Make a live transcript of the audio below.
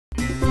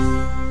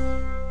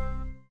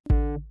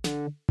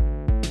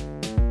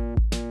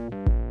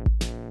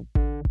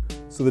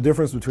So the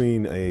difference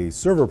between a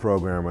server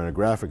programmer and a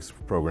graphics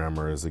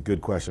programmer is a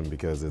good question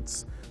because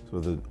it's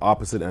sort of the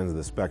opposite ends of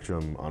the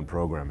spectrum on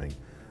programming.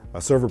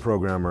 A server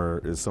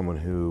programmer is someone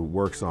who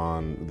works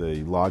on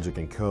the logic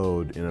and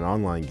code in an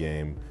online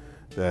game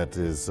that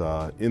is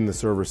in the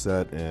server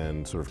set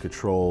and sort of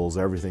controls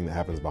everything that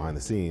happens behind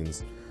the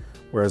scenes.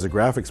 Whereas a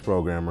graphics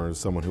programmer is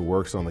someone who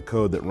works on the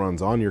code that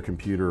runs on your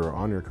computer or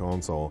on your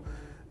console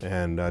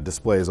and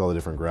displays all the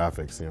different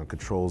graphics,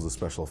 controls the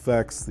special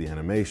effects, the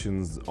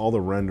animations, all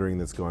the rendering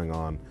that's going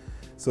on.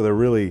 So they're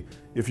really,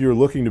 if you're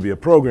looking to be a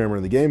programmer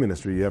in the game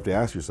industry, you have to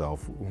ask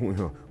yourself,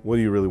 what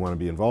do you really want to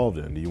be involved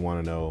in? Do you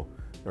want to know,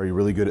 are you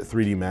really good at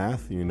 3D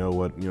math? You know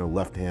what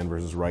left hand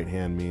versus right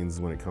hand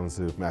means when it comes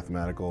to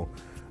mathematical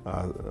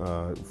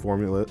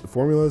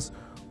formulas?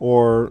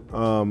 Or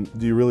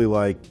do you really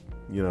like,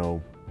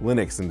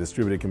 Linux and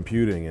distributed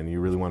computing, and you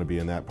really want to be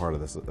in that part of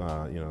this,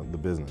 the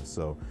business?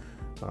 So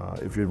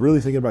if you're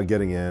really thinking about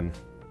getting in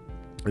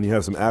and you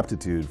have some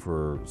aptitude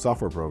for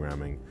software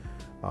programming,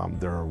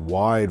 there are a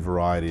wide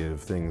variety of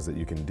things that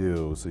you can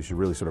do, so you should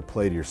really sort of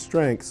play to your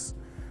strengths.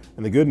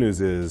 And the good news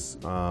is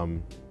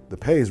the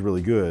pay is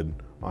really good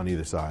on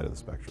either side of the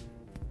spectrum.